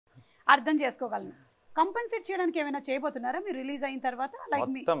అర్థం చేసుకోగలను. కంపెన్సేట్ చేయడానికి ఏమైనా చేయబోతున్నారా మీరు రిలీజ్ అయిన తర్వాత?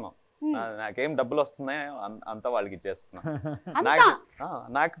 లైక్ మొత్తం నాకేం డబ్బులు వస్తున్నాయో అంతా వాళ్ళకి ఇచ్చేస్తున్నా. అంతా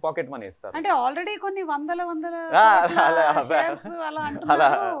నాకు పాకెట్ మనీ ఇస్తారు. అంటే ఆల్రెడీ కొన్ని వందల shares అలా అలా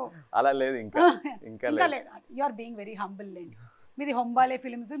అంటున్నారు. అలా లేదు, ఇంకా ఇంకా లేదు. You are being very humble లేండి. మీది హొంబాలే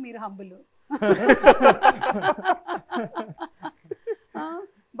ఫిల్మ్స్, మీరు humble.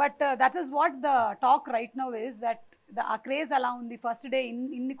 But that is what the talk right now is that ఆ క్రేజ్ అలా ఉంది. ఫస్ట్ డే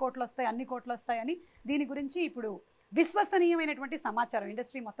ఇన్ని కోట్లు వస్తాయి, అన్ని కోట్లు వస్తాయి అని. దీని గురించి ఇప్పుడు విశ్వసనీయమైనటువంటి సమాచారం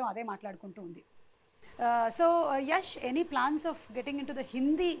ఇండస్ట్రీ మొత్తం అదే మాట్లాడుకుంటూ ఉంది. So Yash, any plans of getting in to the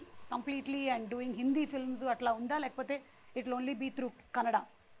Hindi completely and doing Hindi films అట్లా ఉందా, లేకపోతే it will only be through Kannada?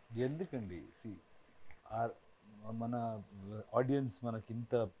 ఎందుకండి, సి మన ఆడియన్స్ మనకి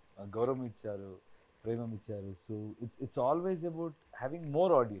ఇంత గౌరవం ఇచ్చారు, ప్రేమం ఇచ్చారు. So it's always about having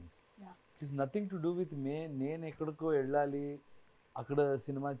more audience. It is nothing to do with నేను ఎక్కడికో వెళ్ళాలి, అక్కడ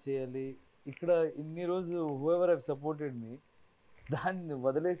సినిమా చేయాలి. ఇక్కడ ఇన్ని రోజు హూఎవర్ హ్యావ్ సపోర్టెడ్ మీ, దాన్ని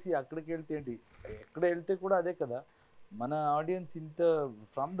వదిలేసి అక్కడికి వెళ్తే ఏంటి? ఎక్కడ వెళ్తే కూడా అదే కదా. మన ఆడియన్స్ ఇంత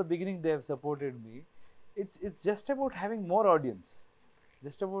from the beginning they have supported me. It's just about having more audience,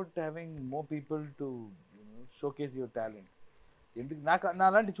 just about having more people to showcase your talent. ఎందుకు నా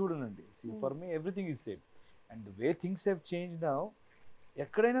అలాంటి చూడనండి. For me everything is same. And the way things have change now,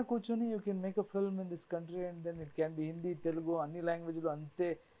 ఎక్కడైనా కూర్చొని you can make a film in this country and then it can be Hindi, Telugu, అన్ని లాంగ్వేజ్లో అంతే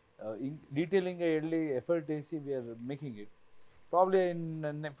డీటెయిలింగ్గా వెళ్ళి effort వేసి we are making it. Probably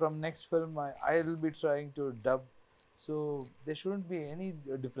from next film I will be trying to dub. So there shouldn't be any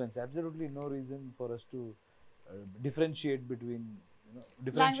difference, absolutely no reason for us to differentiate between,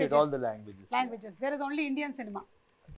 differentiate all the languages. There is only Indian cinema.